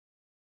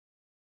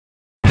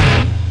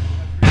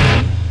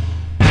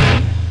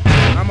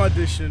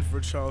auditioning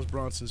for Charles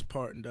Bronson's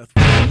part in Death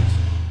Wish 6.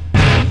 You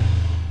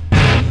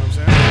know what I'm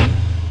saying?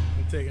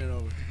 I'm taking it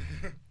over.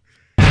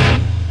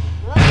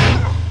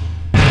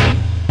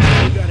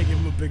 We gotta give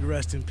him a big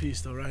rest in peace,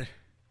 though, right?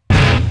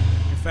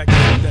 In fact,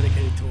 it's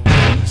dedicated to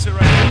him. Sit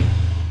right here.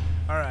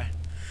 All right.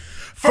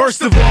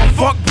 First of all,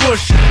 fuck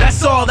Bush,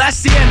 that's all,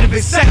 that's the end of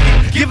it.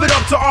 Second, give it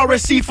up to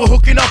RSC for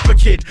hooking up a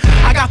kid.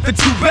 I got the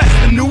two best,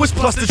 the newest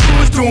plus the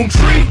truest doom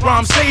tree.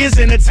 Rhyme say is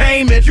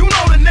entertainment, you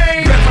know the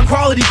name. Grab my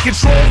quality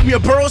control from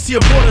your burrows to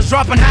your borders.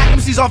 Dropping hack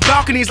MCs off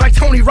balconies like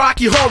Tony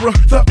Rocky Horror.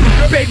 The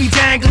baby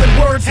dangling,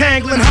 words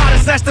hangling,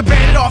 hottest that's the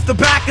bandit off the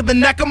back of the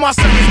neck of my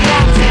son's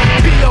mom's.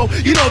 P.O.,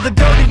 you know the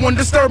dirty one,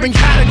 disturbing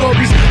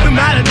categories. The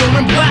matador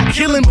in black,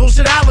 killing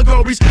bullshit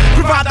allegories.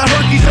 Provide the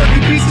herkies,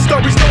 beats and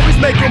stories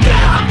make them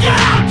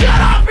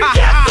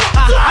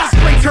I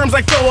spray terms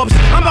like throw-ups,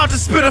 I'm about to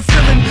spit a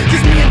feeling.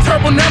 Just me and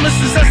Turbo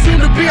Nemesis, that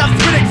soon to be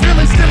arthritic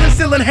villain.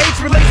 Still in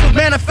hates, relates with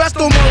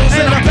manifesto morals.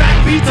 And a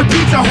backbeat to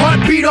beat a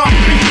heartbeat off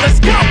beat,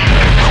 let's go!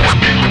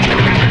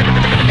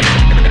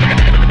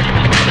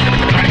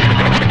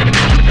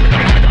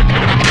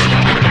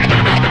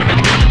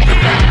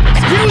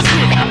 Excuse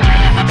me,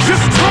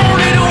 just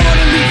turn it on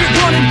and leave it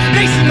running.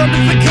 Nation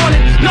under the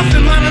gunning,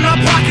 nothing lining our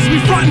pockets,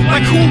 we frontin'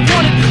 like who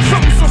won it.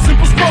 Something so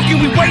simple spoken,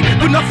 we wait,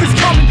 but nothing's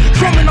coming.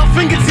 Drumming our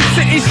fingertips,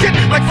 sitting shit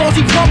like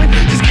faulty plumbing.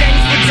 Just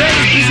games for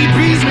days, busy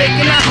bees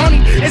making that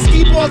honey. And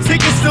ski ball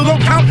tickets still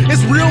don't count,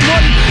 it's real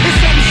money. It's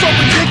something so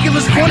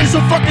ridiculous, funny, so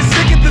fucking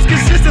sick at this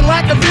consistent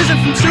lack of vision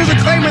from children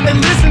claiming they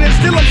listen. And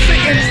still I'm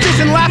sitting and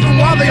stitching, laughing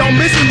while they all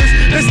missing this.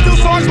 There's still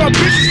songs about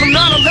bitches from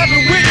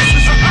 9/11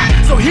 witnesses.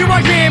 So here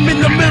I am in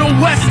the Middle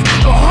West,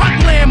 the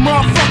heartland,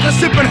 motherfucker,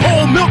 sipping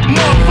whole milk,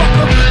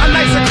 motherfucker. I'm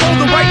nice and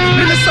cold, right?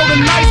 Minnesota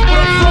nice, but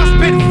a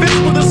frostbit fist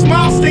with a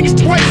smile stings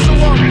twice. So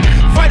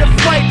fight or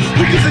flight,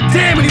 who gives a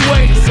damn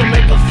anyway? So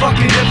make a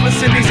fucking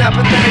difference in these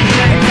apathetic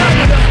days.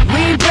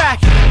 Lean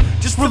back,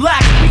 just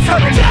relax, we tell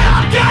them get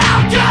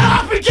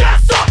up and get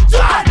something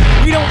done.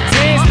 We don't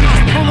dance, we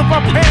just pull up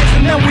our pants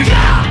and then we get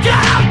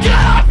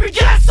up and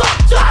get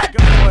something done.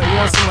 What, you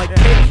want some like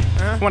cake?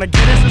 Wanna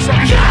get us or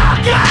something? Get up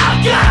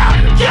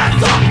and get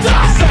something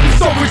done. Something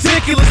so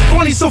ridiculous,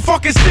 funny, so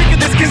fucking sick of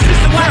this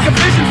consistent lack of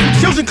vision from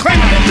children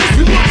claiming that this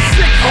you look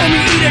sick, homie,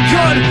 eat a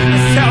gun.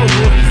 That's how it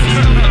works.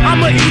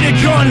 I'ma eat a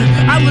gun,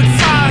 I look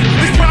tired.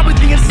 It's probably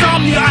the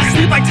insomnia, I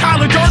sleep like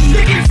Tyler Durden.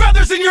 Sticking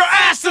feathers in your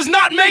ass does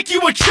not make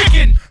you a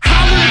chicken.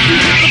 Holler if you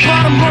hit the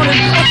bottom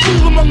running. A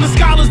fool among the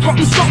scholars,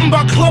 button something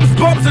about clubs,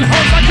 bumps, and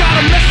hugs. I got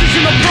a message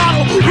in a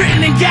bottle,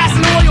 written in gas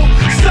and oil.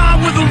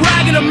 Signed with a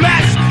rag and a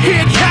match,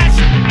 here catch.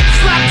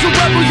 Slap to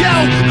rebel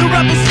yell, the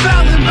rebels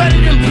fell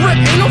embedded in brick.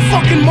 Ain't no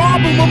fucking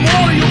marble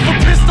memorial for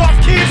pissed off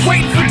kids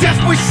waiting for Death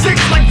Wish 6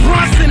 like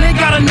Bronson.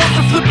 Ain't got enough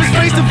to flip his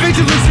face to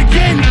vigilance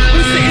again. We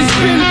sit and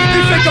spin,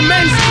 they fake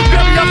amends.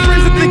 Bury our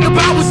friends and think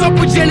about what's up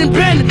with Jen and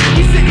Ben.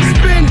 We sit and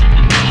spin.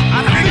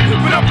 I think we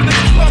put up in this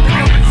club,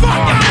 fuck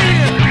out of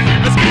here.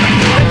 Let's get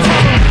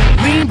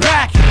up, lean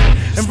back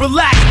and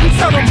relax. We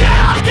tell them get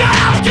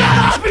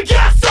up and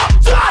get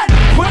something done.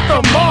 Put the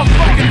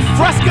motherfucking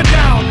Fresca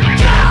down.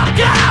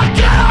 Get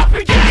up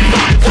and get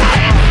something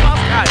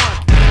done.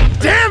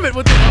 Damn it,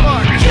 what the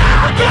fuck? Get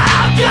up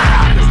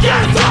and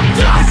get something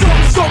done. It's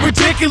something so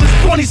ridiculous,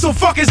 funny, so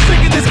fucking sick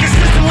of this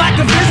consistent lack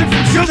of vision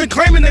from children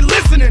claiming they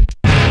listening.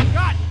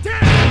 God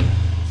damn it,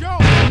 Joe,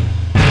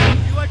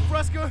 you like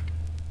Fresca?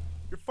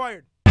 You're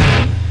fired.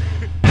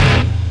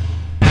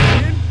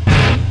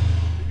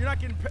 You're not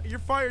getting you're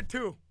fired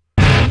too.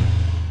 The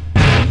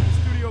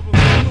studio will.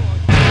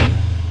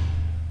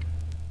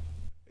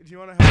 Do you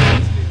want to help?